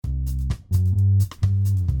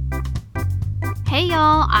Hey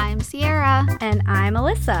y'all, I'm Sierra. And I'm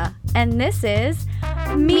Alyssa. And this is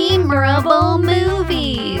Memorable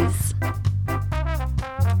Movies.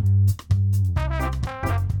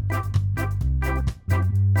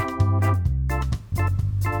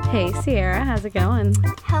 Hey Sierra, how's it going?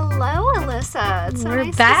 Hello, Alyssa. It's so We're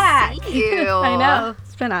nice back. to see you. I know.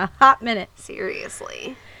 It's been a hot minute.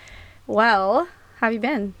 Seriously. Well, how have you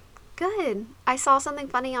been? Good. I saw something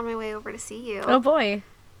funny on my way over to see you. Oh boy.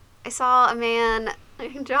 I saw a man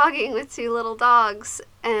jogging with two little dogs,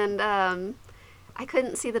 and I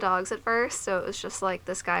couldn't see the dogs at first, so it was just like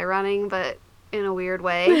this guy running, but in a weird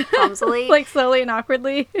way, clumsily. Like slowly and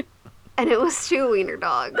awkwardly. And it was two wiener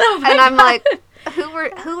dogs. Oh and I'm God. like,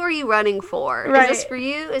 who are you running for? Right. Is this for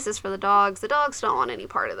you? Is this for the dogs? The dogs don't want any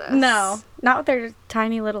part of this. No, not with their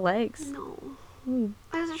tiny little legs. No. Mm.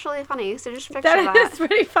 That was just really funny. So just picture That that. is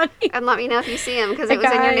pretty funny. And let me know if you see him, because A it was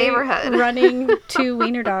in your guy neighborhood. running two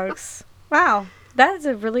wiener dogs. Wow. That's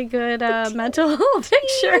a really good mental picture.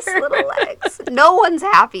 Teeniest little legs. No one's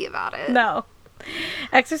happy about it. No.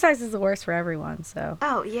 Exercise is the worst for everyone, so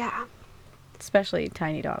Oh, yeah. especially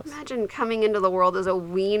tiny dogs. Imagine coming into the world as a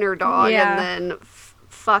wiener dog, Yeah. and then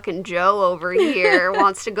fucking Joe over here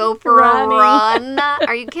wants to go for Running. a run.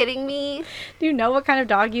 Are you kidding me? Do you know what kind of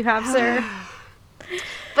dog you have, sir?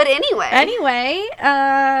 But anyway. Anyway,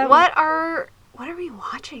 What are we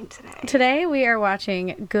watching today? today we are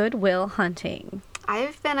watching Good Will Hunting.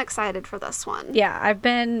 I've been excited for this one. Yeah, I've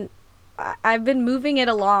been moving it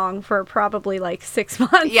along for probably like 6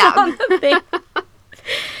 months. Yeah. On the thing.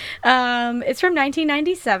 It's from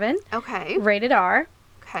 1997, Okay. rated R.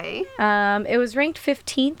 Okay. It was ranked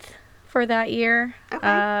 15th for that year.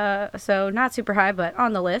 Okay. So not super high, but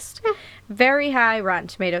on the list. Very high Rotten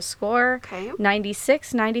Tomatoes score. Okay.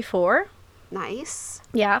 96, 94. Nice.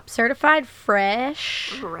 Yeah, certified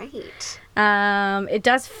fresh. Great. It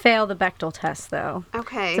does fail the Bechdel test, though.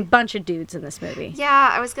 Okay. It's a bunch of dudes in this movie. Yeah,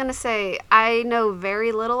 I was gonna say, I know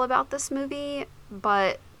very little about this movie,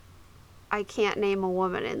 but I can't name a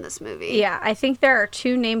woman in this movie. Yeah, I think there are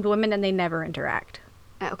two named women and they never interact,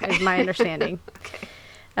 Okay. is my understanding.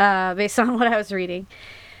 Okay. Based on what I was reading.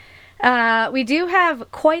 We do have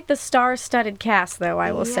quite the star-studded cast, though,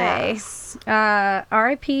 I will Yes. say.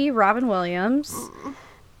 R.I.P. Robin Williams,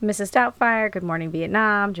 Mrs. Doubtfire, Good Morning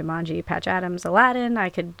Vietnam, Jumanji, Patch Adams, Aladdin. I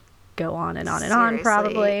could go on and on and on,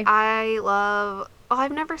 Seriously, probably.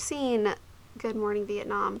 I've never seen Good Morning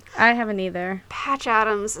Vietnam. I haven't either. Patch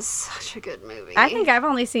Adams is such a good movie. I think I've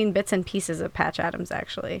only seen bits and pieces of Patch Adams,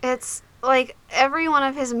 actually. It's like every one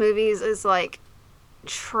of his movies is like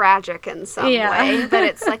tragic in some Yeah. way, but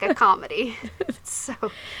it's like a comedy. It's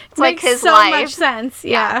like Makes his so life. much sense.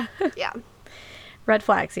 Yeah. Yeah. Red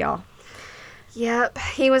flags, y'all. Yep.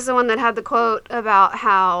 He was the one that had the quote about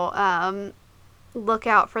how look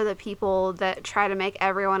out for the people that try to make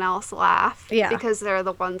everyone else laugh. Yeah. Because they're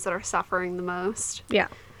the ones that are suffering the most. Yeah.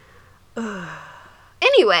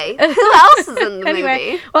 Anyway, who else is in the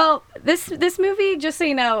Anyway, movie? well, this movie, just so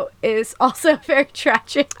you know, is also very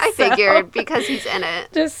tragic. I so figured because he's in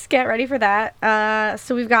it. Just get ready for that.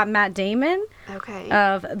 So we've got Matt Damon Okay.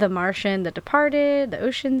 of The Martian, The Departed, the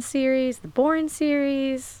Ocean series, the Bourne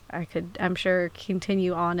series. I could, I'm sure,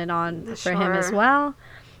 continue on and on for him as Sure. well.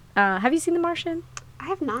 Have you seen The Martian? I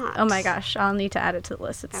have not. Oh my gosh, I'll need to add it to the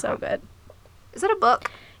list. It's so Okay. good. Is it a book?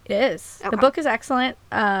 It is. The Okay. book is excellent,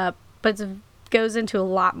 but it goes into a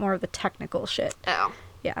lot more of the technical shit. Oh.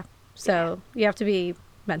 Yeah. So you have to be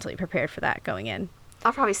mentally prepared for that going in.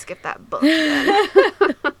 I'll probably skip that book then.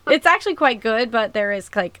 It's actually quite good, but there is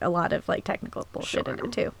like a lot of like technical bullshit in Sure.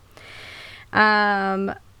 it too.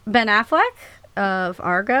 Ben Affleck of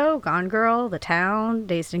Argo, Gone Girl, The Town,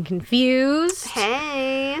 Dazed and Confused.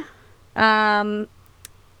 Hey. Hot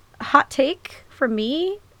take for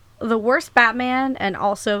me, the worst Batman and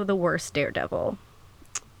also the worst Daredevil.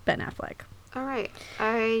 Ben Affleck. All right.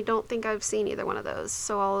 I don't think I've seen either one of those,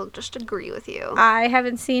 so I'll just agree with you. I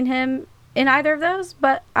haven't seen him in either of those,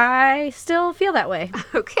 but I still feel that way.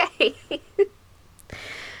 Okay.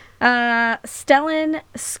 Stellan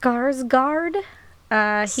Skarsgård.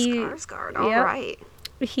 Skarsgård. All yep. right.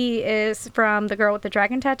 He is from The Girl with the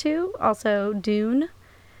Dragon Tattoo, also Dune,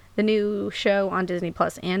 the new show on Disney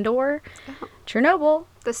Plus, Andor, Oh. Chernobyl.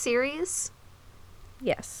 The series?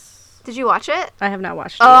 Yes. Did you watch it? I have not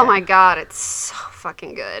watched it Oh yet. my god, it's so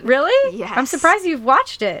fucking good. Really? Yes. I'm surprised you've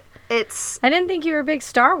watched it. It's... I didn't think you were a big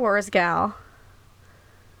Star Wars gal.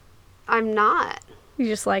 I'm not. You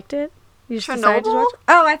just liked it? You just decided to Chernobyl? watch?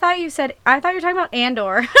 Oh, I thought you were talking about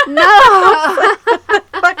Andor. No.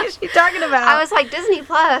 What is she talking about? I was like, Disney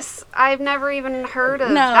Plus. I've never even heard of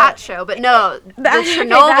No. that show, but no, the That's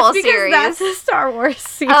Chernobyl because series. That's a Star Wars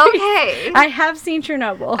series. Okay. I have seen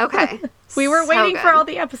Chernobyl. Okay. We were So waiting for good. all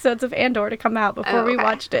the episodes of Andor to come out before we Okay.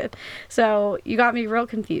 watched it. So you got me real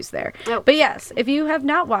confused there. Oh. But yes, if you have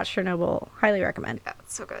not watched Chernobyl, highly recommend. Yeah,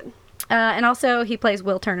 it's so good. And also, he plays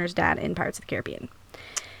Will Turner's dad in Pirates of the Caribbean.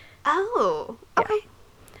 Oh, Yeah.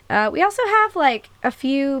 okay. We also have, like, a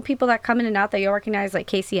few people that come in and out that you'll recognize. Like,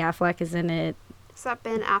 Casey Affleck is in it. Is that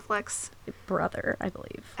Ben Affleck's? Brother, I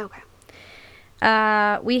believe. Okay.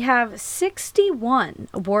 We have 61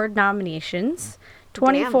 award nominations,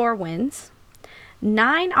 24 wins,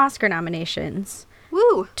 9 Oscar nominations,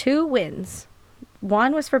 Woo. 2 wins.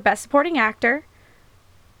 1 was for Best Supporting Actor,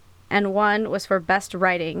 and 1 was for Best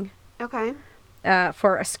Writing, Okay.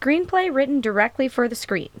 for a screenplay written directly for the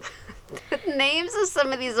screen. The names of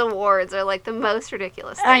some of these awards are like the most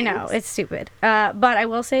ridiculous things. I know, it's stupid. But I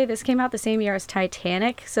will say this came out the same year as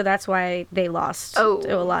Titanic, so that's why they lost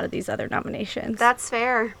to a lot of these other nominations. That's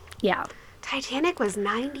fair. Yeah. Titanic was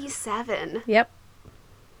 97. Yep.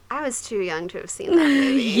 I was too young to have seen that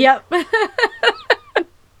movie. Yep.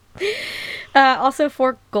 Also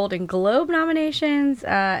 4 Golden Globe nominations,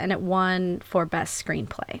 and it won for Best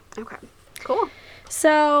Screenplay. Okay. Cool.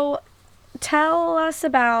 So, tell us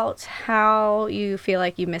about how you feel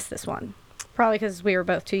like you missed this one. Probably because we were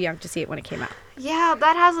both too young to see it when it came out. Yeah,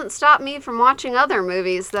 that hasn't stopped me from watching other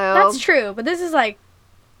movies, though. That's true, but this is like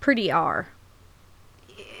pretty R.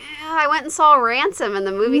 Yeah, I went and saw Ransom in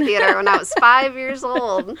the movie theater when I was 5 years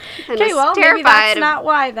old. And Okay, was well, maybe terrified that's of not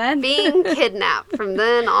why then. being kidnapped from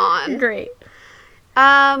then on. Great.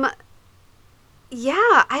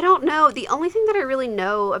 Yeah, I don't know. The only thing that I really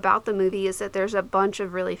know about the movie is that there's a bunch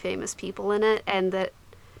of really famous people in it and that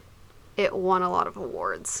it won a lot of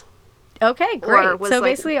awards. Okay, great. was, So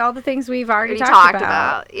like, basically all the things we've already We talked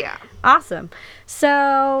about. Yeah. Awesome.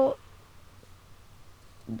 So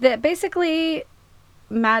that basically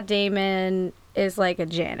Matt Damon is like a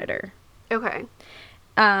janitor. Okay.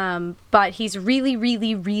 But he's really,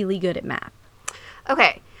 really, really good at math.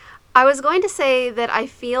 Okay. I was going to say that I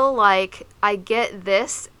feel like I get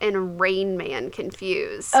this and Rain Man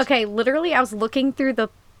confused. Okay, literally I was looking through the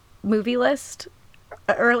movie list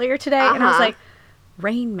earlier today and I was Uh-huh. like,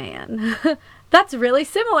 Rain Man. That's really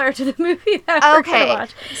similar to the movie that we're going to Okay.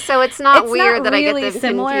 watch. So it's not It's weird not that really I get them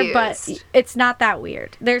similar, confused. but it's not that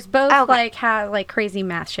weird. There's both Okay. like have like crazy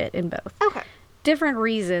math shit in both. Okay. Different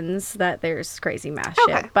reasons that there's crazy math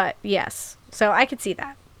Okay. shit, but yes. So I could see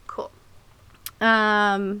that. Cool.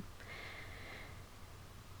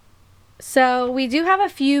 So we do have a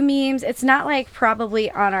few memes. It's not like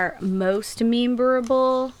probably on our most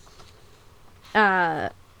memeable,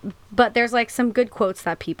 but there's like some good quotes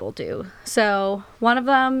that people do. So one of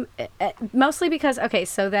them, mostly because, okay,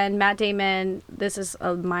 so then Matt Damon, this is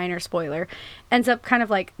a minor spoiler, ends up kind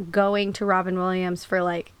of like going to Robin Williams for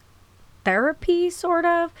like therapy, sort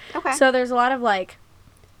of. Okay. So there's a lot of like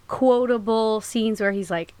quotable scenes where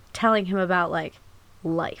he's like telling him about like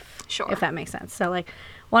life. Sure. If that makes sense. So like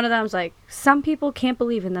one of them's like, some people can't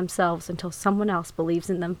believe in themselves until someone else believes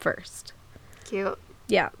in them first. Cute.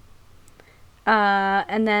 Yeah.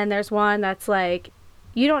 And then there's one that's like,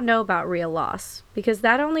 you don't know about real loss because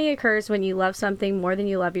that only occurs when you love something more than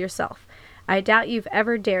you love yourself. I doubt you've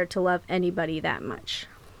ever dared to love anybody that much.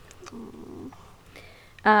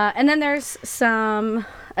 And then there's some...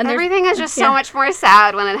 And Everything is just yeah. so much more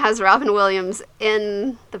sad when it has Robin Williams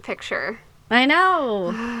in the picture. I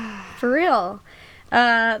know. For real.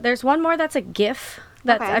 There's one more that's a GIF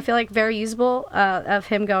that's, Okay. I feel like, very usable, of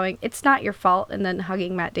him going, it's not your fault, and then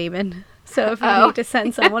hugging Matt Damon. So if you need to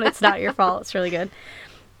send someone, it's not your fault. It's really good.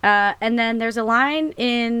 And then there's a line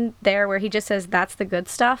in there where he just says, that's the good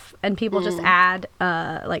stuff, and people just add,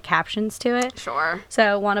 like, captions to it. Sure.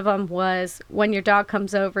 So one of them was, when your dog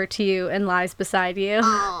comes over to you and lies beside you.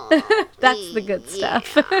 Oh, That's the good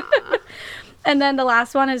stuff. yeah. And then the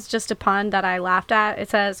last one is just a pun that I laughed at. It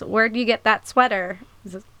says, where'd you get that sweater?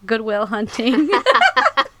 It says, Goodwill Hunting.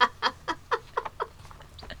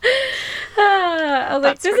 I was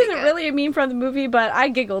like, That's this pretty isn't good. really a meme from the movie, but I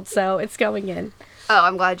giggled, so it's going in. Oh,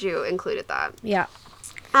 I'm glad you included that. Yeah.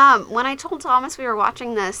 When I told Thomas we were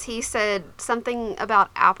watching this, he said something about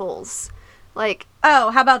apples. Like,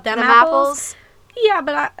 Oh, how about them them apples? Yeah,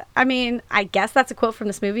 but I mean, I guess that's a quote from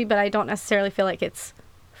this movie, but I don't necessarily feel like it's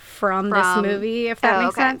from this movie, if that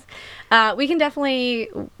makes sense. We can definitely,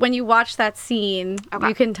 when you watch that scene,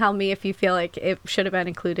 you can tell me if you feel like it should have been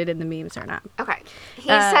included in the memes or not. Okay. He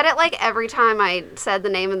said it like every time I said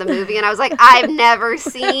the name of the movie, and I was like, I've never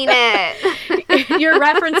seen it. Your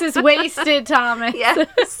reference is wasted, Thomas.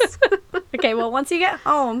 Yes. Okay, well, once you get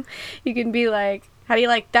home, you can be like, how do you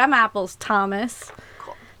like them apples, Thomas?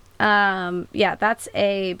 Cool. Yeah, that's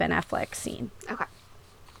a Ben Affleck scene. Okay.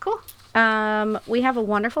 Cool. We have a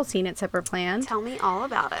wonderful scene at Separate Plans. Tell me all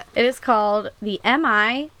about it. It is called the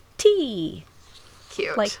MIT.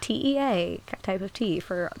 Cute. Like TEA type of tea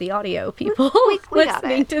for the audio people we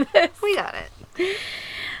listening to this. We got it.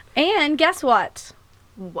 And guess what?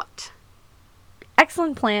 What?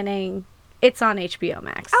 Excellent planning. It's on HBO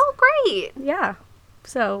Max. Oh, great. Yeah.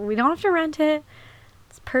 So we don't have to rent it.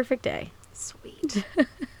 It's a perfect day. Sweet.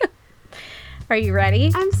 Are you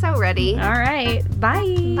ready? I'm so ready. All right.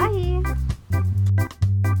 Bye. Bye.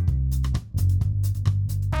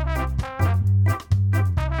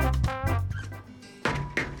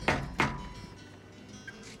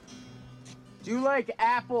 Do you like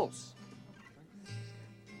apples?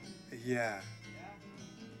 Yeah.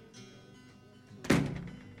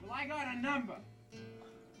 Well, I got a number.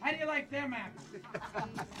 How do you like them apples?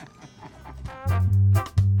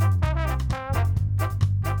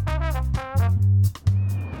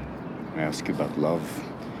 I ask you about love,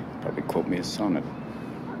 probably quote me a sonnet.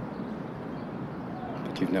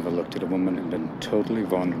 But you've never looked at a woman and been totally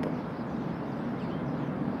vulnerable.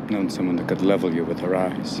 Known someone that could level you with her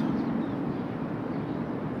eyes.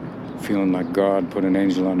 Feeling like God put an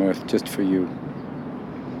angel on earth just for you.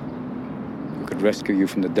 Who could rescue you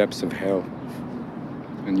from the depths of hell.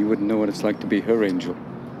 And you wouldn't know what it's like to be her angel.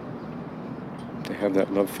 To have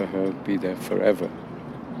that love for her be there forever.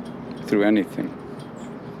 Through anything.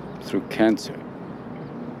 Through cancer.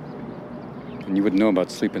 And you would know about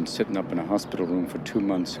sleeping sitting up in a hospital room for 2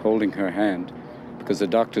 months, holding her hand, because the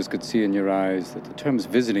doctors could see in your eyes that the terms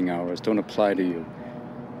visiting hours don't apply to you.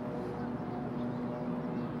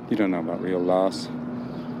 You don't know about real loss,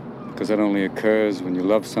 because that only occurs when you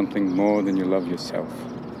love something more than you love yourself.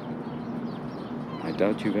 I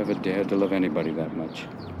doubt you've ever dared to love anybody that much.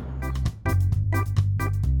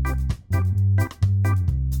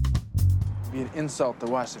 It'd be an insult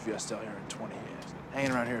to us if you're still here in 20 years.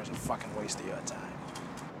 Hanging around here is a fucking waste of your time.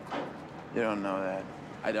 You don't know that.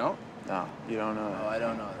 I don't? No, you don't know that. Oh, I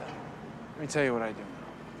don't know that. Let me tell you what I do know.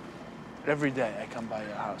 Every day I come by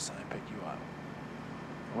your house and I pick you up.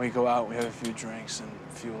 And we go out, we have a few drinks and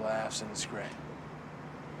a few laughs, and it's great.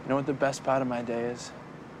 You know what the best part of my day is?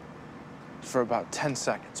 It's for about 10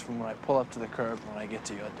 seconds from when I pull up to the curb when I get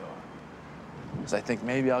to your door. Because I think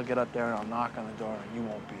maybe I'll get up there and I'll knock on the door and you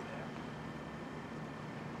won't be there.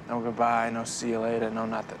 No goodbye, no see you later, no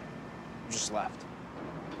nothing. You just left.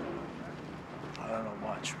 I don't know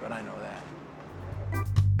much, but I know that.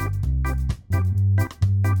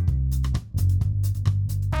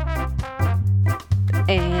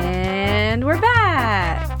 And we're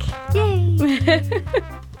back. Yay.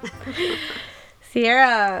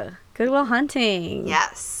 Sierra, Good Will Hunting.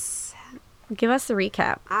 Yes. Give us the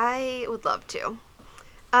recap. I would love to.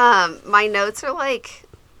 My notes are like,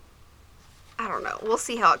 I don't know. We'll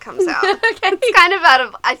see how it comes out. Okay. It's kind of out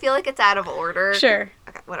of, I feel like it's out of order. Sure.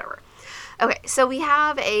 Okay, whatever. Okay, so we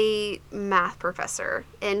have a math professor,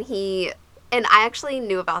 and I actually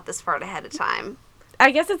knew about this part ahead of time.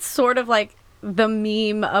 I guess it's sort of like the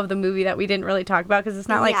meme of the movie that we didn't really talk about, because it's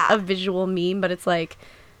not like a visual meme, but it's like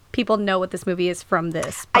people know what this movie is from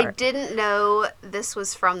this part. I didn't know this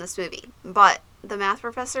was from this movie, but the math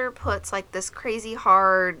professor puts like this crazy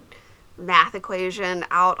hard math equation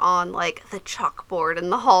out on like the chalkboard in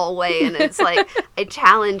the hallway, and it's like, I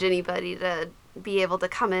challenge anybody to be able to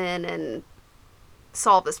come in and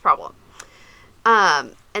solve this problem.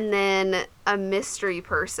 And then a mystery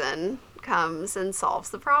person comes and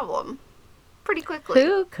solves the problem pretty quickly.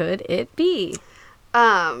 Who could it be?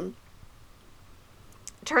 Turns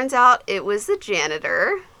out it was the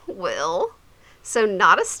janitor, Will. So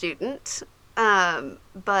not a student,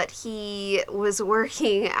 but he was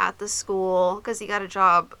working at the school because he got a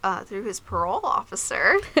job through his parole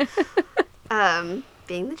officer,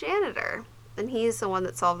 being the janitor. And he's the one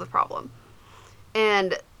that solved the problem.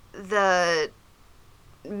 And the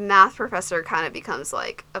math professor kind of becomes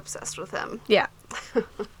like obsessed with him. Yeah.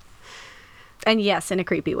 And yes, in a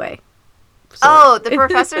creepy way. Oh, the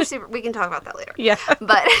professor's super... We can talk about that later. Yeah.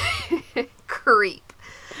 But creep.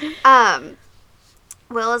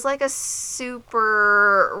 Will is like a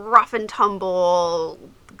super rough and tumble,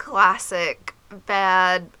 classic,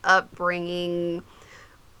 bad upbringing,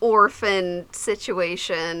 orphan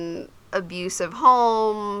situation abusive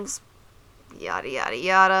homes, yada, yada,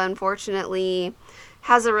 yada, unfortunately.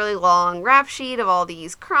 Has a really long rap sheet of all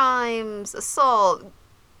these crimes, assault,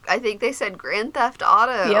 I think they said Grand Theft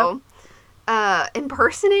Auto. Yep.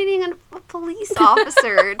 Impersonating a police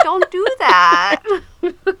officer. Don't do that.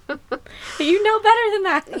 You know better than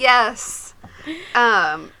that. Yes.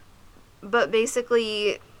 But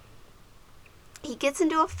basically, he gets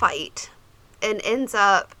into a fight and ends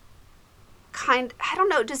up I don't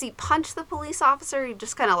know, does he punch the police officer? He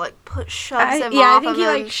just kind of like shoves him off. Yeah, I think he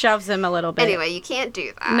like shoves him a little bit. Anyway, you can't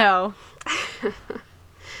do that. No.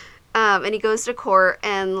 And he goes to court,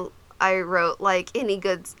 and I wrote, like, any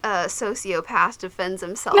good sociopath defends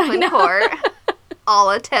himself in court. A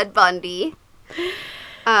la Ted Bundy.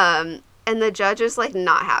 And the judge is, like,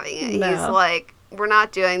 not having it. No. He's like, we're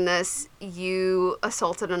not doing this. You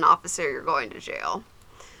assaulted an officer. You're going to jail.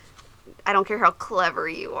 I don't care how clever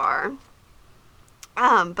you are.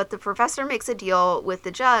 But the professor makes a deal with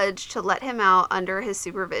the judge to let him out under his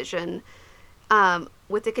supervision,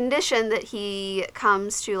 with the condition that he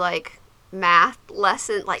comes to, like, math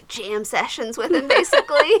lesson, like, jam sessions with him,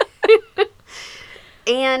 basically.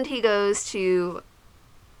 And he goes to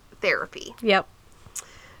therapy. Yep.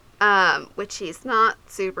 Which he's not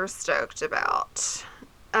super stoked about.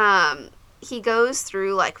 He goes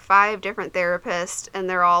through, like, 5 different therapists, and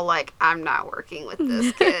they're all like, I'm not working with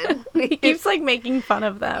this kid. He keeps, like, making fun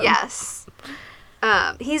of them. Yes.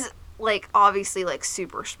 He's, like, obviously, like,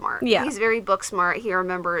 super smart. Yeah. He's very book smart. He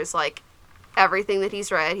remembers, like, everything that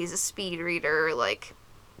he's read. He's a speed reader. Like,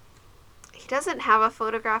 he doesn't have a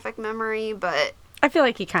photographic memory, but I feel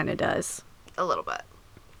like he kind of does. a little bit.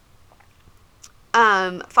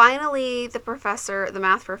 Finally, the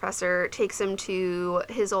math professor, takes him to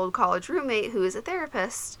his old college roommate, who is a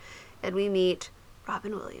therapist, and we meet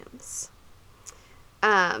Robin Williams,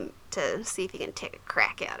 to see if he can take a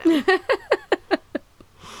crack at him.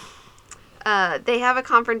 They have a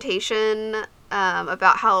confrontation,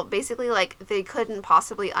 about how basically, like, they couldn't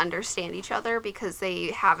possibly understand each other because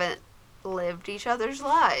they haven't lived each other's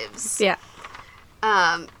lives. Yeah.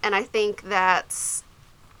 And I think that's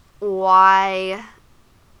why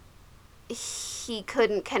he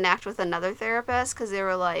couldn't connect with another therapist, because they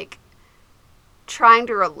were, like, trying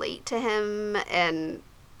to relate to him, and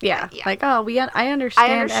Yeah. Yeah. Like, oh, I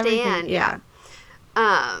understand. I understand, everything.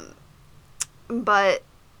 yeah. But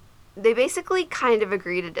they basically kind of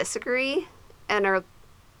agree to disagree, and are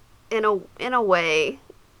in a way,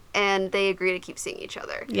 and they agree to keep seeing each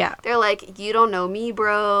other. Yeah. They're like, you don't know me,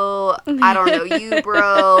 bro. I don't know you,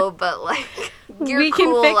 bro. But, like, you're we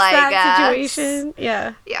cool, can fix I that guess. situation.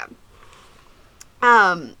 Yeah. Yeah.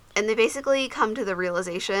 And they basically come to the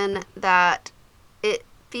realization that it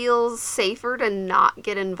feels safer to not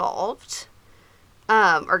get involved,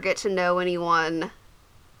 or get to know anyone,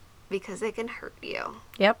 because they can hurt you.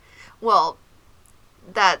 Yep. Well,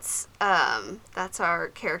 that's our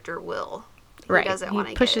character, Will. He Right. doesn't He want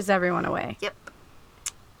to pushes everyone away. Yep.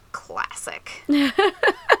 Classic.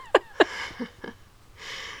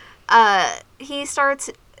 He starts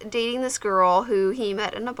dating this girl who he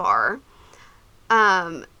met in a bar.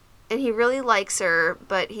 And he really likes her,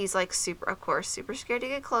 but he's, like, super scared to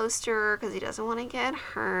get close to her because he doesn't want to get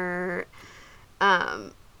hurt.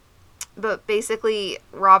 But basically,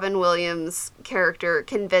 Robin Williams' character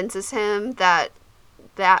convinces him that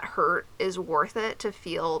hurt is worth it to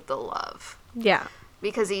feel the love. Yeah.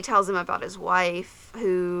 Because he tells him about his wife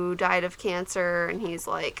who died of cancer, and he's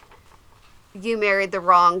like, you married the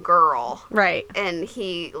wrong girl. Right. And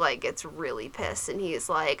he, like, gets really pissed, and he's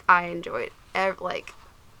like, I enjoyed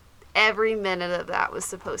every minute of that was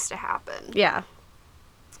supposed to happen. Yeah.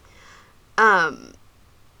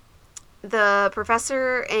 The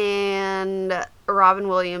professor and Robin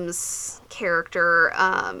Williams' character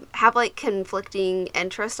have, like, conflicting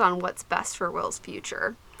interests on what's best for Will's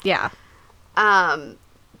future. Yeah.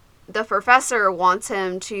 The professor wants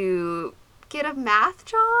him to get a math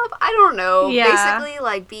job. I don't know. Yeah. Basically,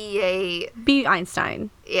 like, Be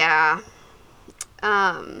Einstein. Yeah.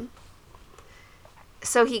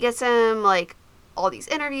 So he gets him, like, all these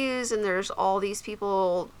interviews, and there's all these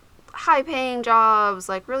people, high-paying jobs,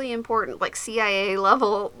 like, really important, like, CIA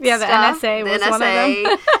level Yeah, the stuff. NSA was one of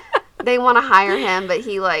them. They want to hire him, but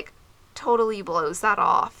he, like, totally blows that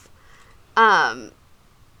off. Because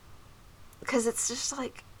it's just,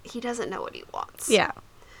 like, he doesn't know what he wants. Yeah.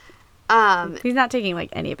 He's not taking, like,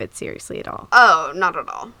 any of it seriously at all. Oh, not at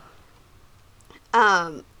all.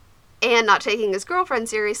 And not taking his girlfriend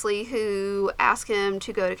seriously, who asked him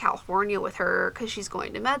to go to California with her because she's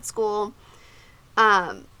going to med school.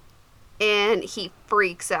 And And he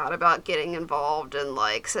freaks out about getting involved and,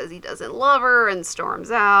 like, says he doesn't love her and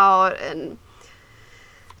storms out and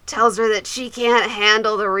tells her that she can't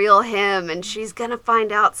handle the real him and she's gonna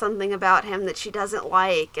find out something about him that she doesn't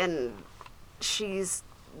like and she's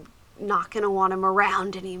not gonna want him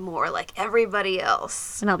around anymore like everybody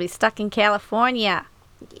else. And I'll be stuck in California.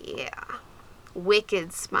 Yeah.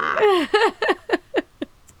 Wicked smart.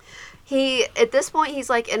 At this point, he's,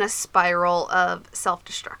 like, in a spiral of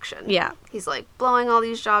self-destruction. Yeah. He's, like, blowing all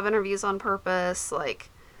these job interviews on purpose. Like,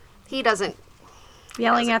 he doesn't...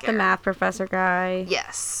 Yelling doesn't at the care. math professor guy.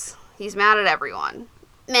 Yes. He's mad at everyone.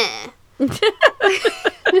 Meh.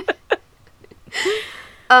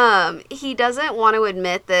 He doesn't want to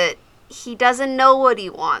admit that he doesn't know what he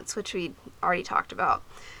wants, which we already talked about.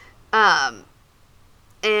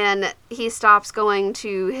 And he stops going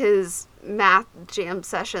to his math jam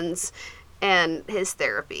sessions and his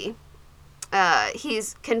therapy.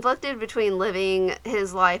 He's conflicted between living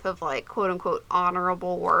his life of, like, quote-unquote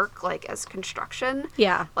honorable work, like, as construction.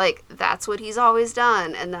 Yeah. Like, that's what he's always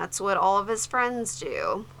done, and that's what all of his friends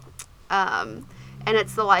do. And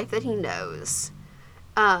it's the life that he knows.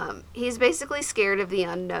 He's basically scared of the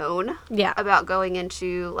unknown. Yeah. About going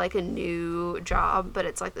into, like, a new job, but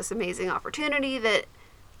it's, like, this amazing opportunity that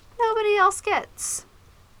nobody else gets.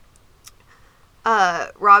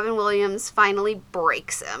 Robin Williams finally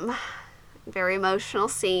breaks him. Very emotional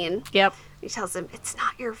scene. Yep. He tells him, it's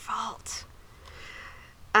not your fault.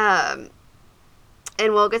 And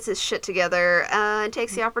Will gets his shit together and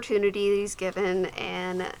takes the opportunity that he's given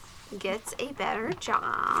and gets a better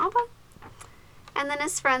job. And then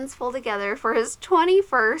his friends pull together for his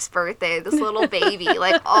 21st birthday, this little baby.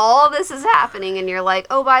 Like, all this is happening, and you're like,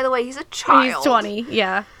 oh, by the way, he's a child. He's 20,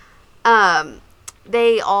 yeah.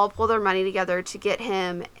 They all pull their money together to get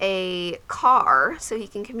him a car so he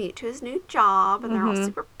can commute to his new job, and they're all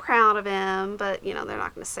super proud of him, but, you know, they're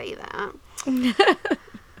not going to say that.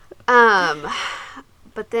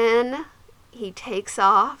 But then he takes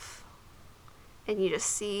off, and you just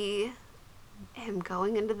see him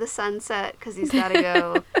going into the sunset because he's got to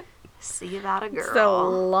go see about a girl. It's a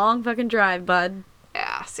long fucking drive, bud.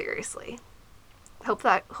 Yeah, seriously.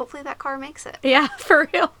 Hopefully that car makes it. Yeah, for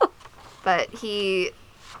real. But he's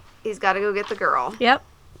got to go get the girl. Yep.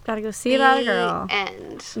 Gotta go see about a girl.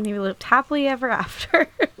 And And he lived happily ever after.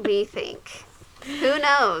 we think, who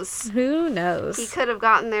knows? Who knows? He could have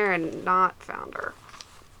gotten there and not found her.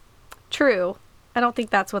 True. I don't think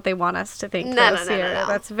that's what they want us to think. No, though, no, no, no, Sierra. no.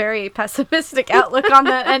 That's a very pessimistic outlook on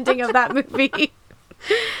the ending of that movie.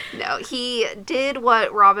 No, he did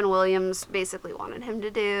what Robin Williams basically wanted him to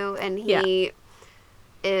do, and he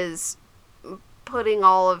is putting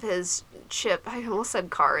all of his I almost said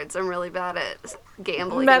cards. I'm really bad at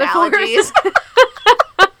gambling Metaphors. analogies.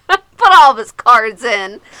 Put all of his cards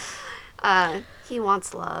in. He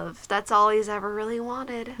wants love. That's all he's ever really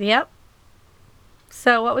wanted. Yep.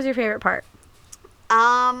 So, what was your favorite part?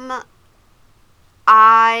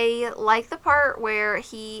 I like the part where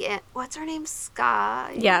what's her name?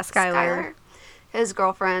 Sky? Yeah, Skylar. His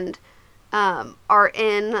girlfriend, are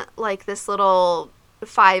in, like, this little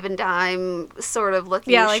 5 and dime sort of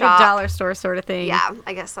looking Yeah, like shop. a dollar store sort of thing. Yeah,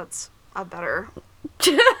 I guess that's a better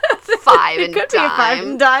 5 It and could dime. be a 5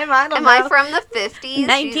 and dime. I don't Am know. I from the 50s?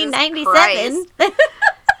 1997.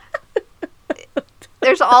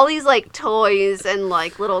 There's all these, like, toys and,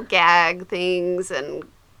 like, little gag things and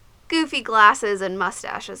goofy glasses and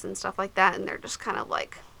mustaches and stuff like that, and they're just kind of,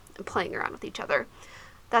 like, playing around with each other.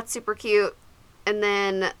 That's super cute. And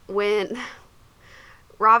then when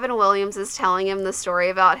Robin Williams is telling him the story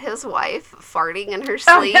about his wife farting in her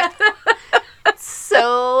sleep, it's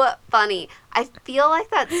so funny. I feel like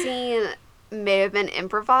that scene may have been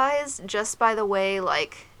improvised just by the way,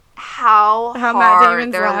 like, how Matt hard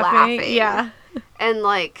Damon's they're laughing. Yeah. And,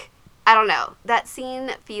 like, I don't know. That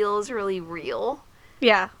scene feels really real.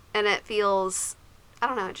 Yeah. And it feels, I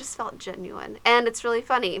don't know, it just felt genuine. And it's really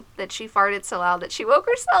funny that she farted so loud that she woke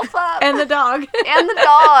herself up. And the dog. And the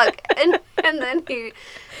dog. And then he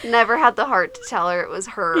never had the heart to tell her it was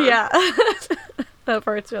her. Yeah. That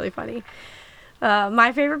part's really funny.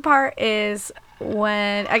 My favorite part is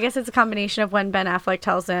when, I guess it's a combination of when Ben Affleck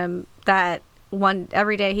tells him that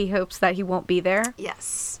every day he hopes that he won't be there.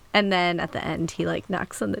 Yes. And then at the end, he, like,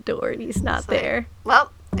 knocks on the door and he's not It's like, there.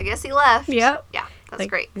 well, I guess he left. Yep. Yeah, that's Like,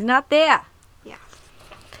 great. He's not there. Yeah.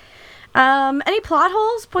 Any plot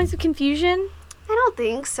holes? Points of confusion? I don't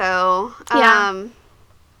think so. Yeah.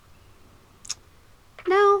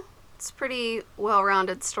 No, it's a pretty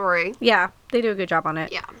well-rounded story. Yeah, they do a good job on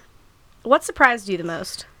it. Yeah. What surprised you the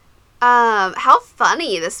most? How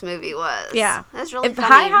funny this movie was. Yeah. That's really funny.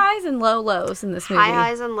 High highs and low lows in this movie. High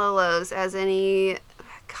highs and low lows, as any...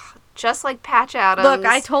 God, just like Patch Adams. Look,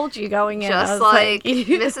 I told you going in. I Just was like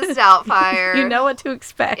Mrs. Doubtfire. You know what to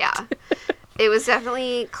expect. Yeah. It was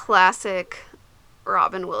definitely classic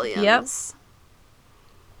Robin Williams.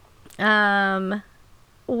 Yep.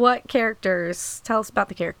 What characters? Tell us about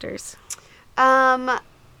the characters.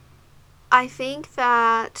 I think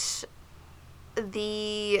that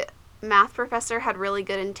the math professor had really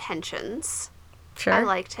good intentions. Sure. I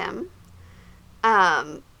liked him.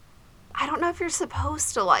 I don't know if you're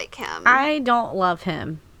supposed to like him. I don't love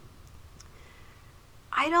him.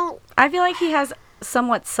 I feel like he has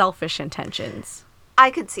somewhat selfish intentions.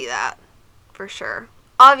 I could see that, for sure.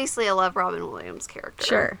 Obviously, I love Robin Williams' character.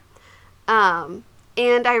 Sure.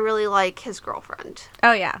 And I really like his girlfriend.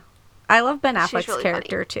 Oh, yeah. I love Ben She's Affleck's really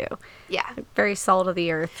character, too. Yeah. Very salt of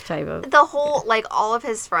the earth type of... The whole, like, all of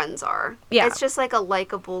his friends are. Yeah. It's just, like, a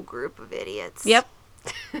likable group of idiots. Yep.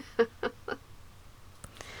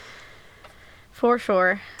 For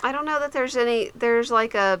sure. I don't know that there's,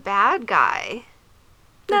 like, a bad guy.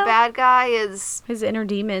 The No. bad guy is... His inner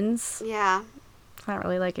demons. Yeah. It's not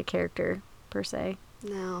really like a character, per se.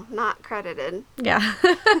 No, not credited. Yeah.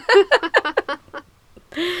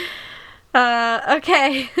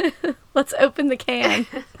 Okay. Let's open the can.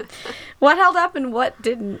 What held up and what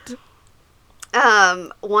didn't?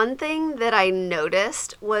 One thing that I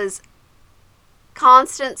noticed was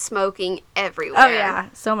constant smoking everywhere. Oh, yeah.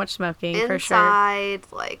 So much smoking, for sure. Inside,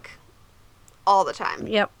 like, all the time.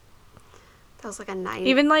 Yep. That was like a 90.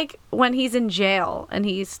 Even, like, when he's in jail and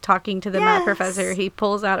he's talking to the math Yes. professor, he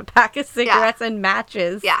pulls out a pack of cigarettes and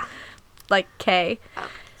matches. Yeah. Like Kay.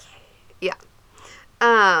 Yeah.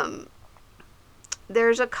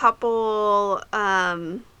 There's a couple,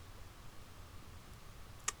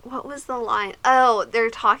 what was the line? Oh, they're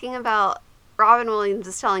talking about, Robin Williams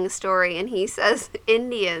is telling a story, and he says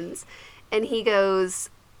Indians, and he goes,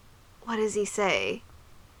 what does he say?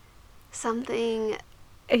 Something,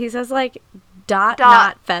 He says, like, dot,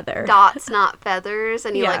 not feather. dots, not feathers,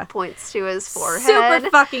 and he, Yeah. like, points to his forehead. Super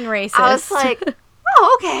fucking racist. I was like,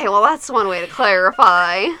 oh, okay, well, that's one way to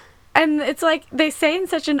clarify. And it's like, they say in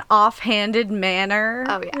such an offhanded manner.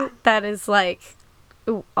 Oh, yeah. That is, like,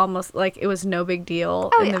 almost like it was no big deal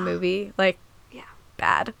Oh, in yeah. the movie. Like, Yeah.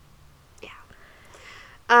 bad.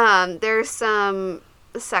 There's some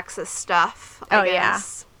sexist stuff, Oh, I yeah.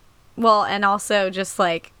 guess. Well, and also just,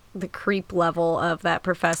 like, the creep level of that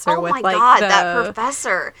professor Oh with, my like, god, the that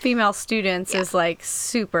professor. female students Yeah. is, like,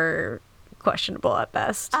 super questionable at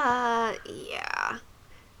best. Yeah.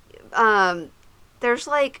 There's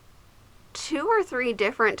like 2 or 3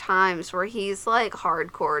 different times where he's like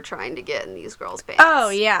hardcore trying to get in these girls' pants. Oh,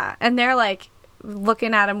 yeah. And they're, like,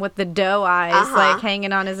 looking at him with the doe eyes, Uh-huh. like,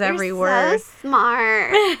 hanging on his You're every so word.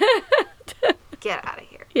 smart. Get out of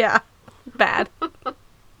here. Yeah. Bad.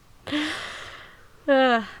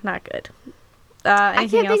 Not good. I Anything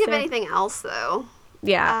can't else think of there? anything else though.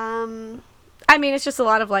 Yeah. I mean, it's just a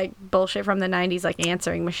lot of, like, bullshit from the 90s, like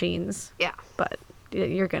answering machines. Yeah. But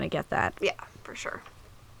you're going to get that. Yeah, for sure.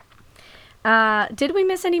 Did we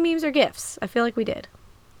miss any memes or GIFs? I feel like we did.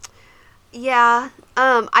 Yeah.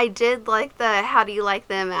 I did like the how do you like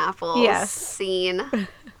them apples Yes. scene.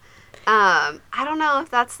 I don't know if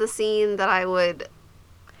that's the scene that I would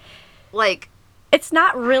like. It's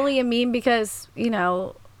not really a meme because, you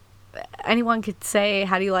know, anyone could say,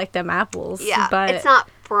 how do you like them apples? Yeah, But it's not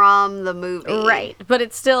from the movie. right. But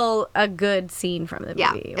it's still a good scene from the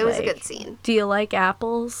Yeah, movie. it was a Like, good scene. Do you like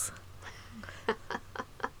apples?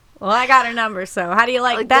 Well, I got her number, so how do you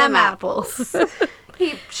like them apples?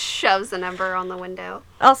 He shoves the number on the window.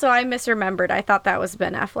 Also, I misremembered. I thought that was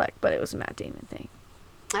Ben Affleck, but it was a Matt Damon thing.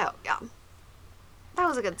 Oh, yeah. That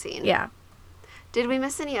was a good scene. Yeah. Did we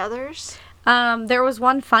miss any others? There was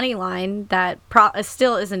one funny line that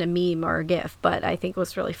still isn't a meme or a GIF, but I think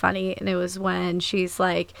was really funny, and it was when she's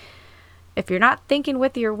like, if you're not thinking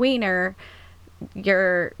with your wiener,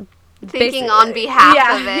 you're Thinking on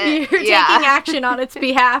behalf of it. You're taking action on its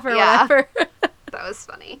behalf or Yeah. whatever. That was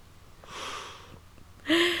funny.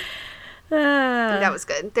 That That was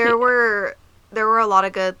good. There were a lot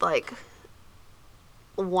of good, like,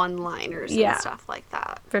 one-liners Yeah. and stuff like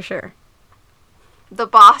that. for sure. The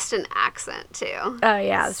Boston accent, too. Oh,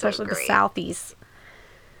 yeah, So especially the great. Southeast.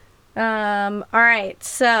 All right,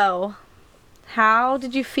 so how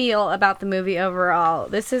did you feel about the movie overall?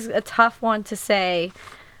 This is a tough one to say,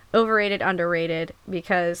 overrated, underrated,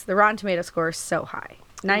 because the Rotten Tomato score is so high.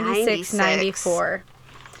 96, 94.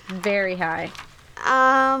 Very high.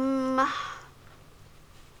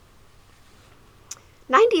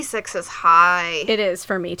 96 86 is high. It is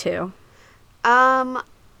for me too.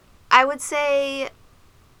 I would say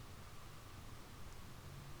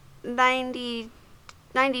 92.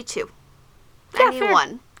 Yeah, 91.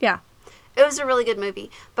 fair. Yeah. It was a really good movie.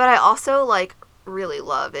 But I also, like, really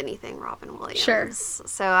love anything Robin Williams. Sure.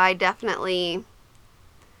 So I definitely...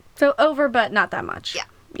 So over, but not that much. Yeah.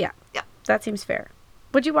 Yeah. Yeah. That seems fair.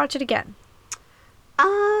 Would you watch it again?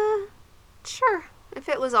 Sure. If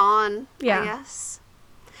it was on, Yeah. I guess.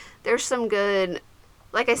 There's some good...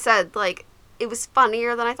 Like I said, like, it was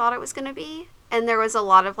funnier than I thought it was going to be. And there was a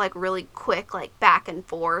lot of, like, really quick, like, back and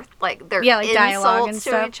forth. Like, their like dialogue and insults to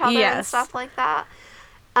stuff. each other and Yes. stuff like that.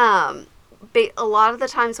 But a lot of the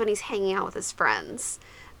times when he's hanging out with his friends,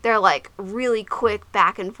 they're, like, really quick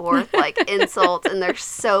back and forth, like, insults. And they're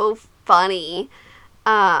so funny.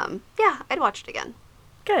 Yeah, I'd watch it again.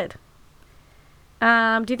 Good.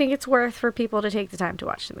 Do you think it's worth for people to take the time to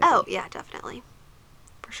watch the movie? Oh, yeah, definitely.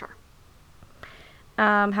 For sure.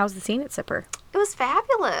 How's the scene at Sipper? It was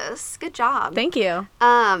fabulous. Good job. Thank you.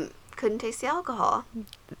 Couldn't taste the alcohol.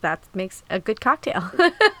 That makes a good cocktail.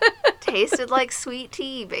 Tasted like sweet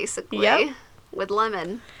tea, basically. Yep. With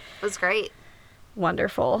lemon. It was great.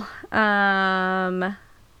 Wonderful. Sierra,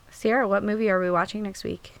 what movie are we watching next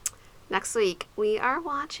week? Next week, we are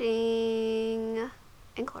watching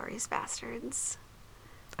Inglourious Bastards.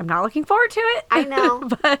 I'm not looking forward to it. I know.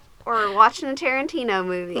 But Or watching a Tarantino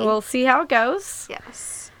movie. we'll see how it goes.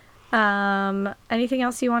 Yes. Anything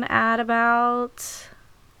else you want to add about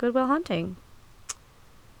Good Will Hunting?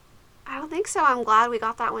 I don't think so. I'm glad we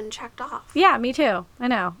got that one checked off. Yeah, me too. I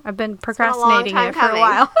know. I've been been a long procrastinating time it for a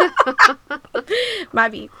while.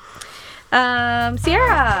 Might be.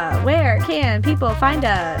 Sierra, where can people find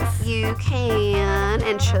us? You can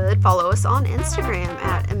and should follow us on Instagram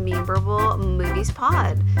at Memorable Movies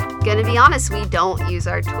Pod. Gonna be honest, we don't use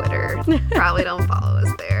our Twitter. Probably don't follow us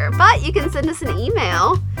there. But you can send us an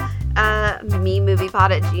email,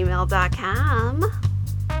 memoviepod@gmail.com.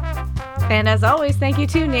 And as always, thank you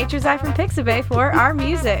to Nature's Eye from Pixabay for our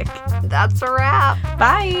music. That's a wrap.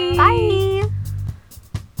 Bye. Bye.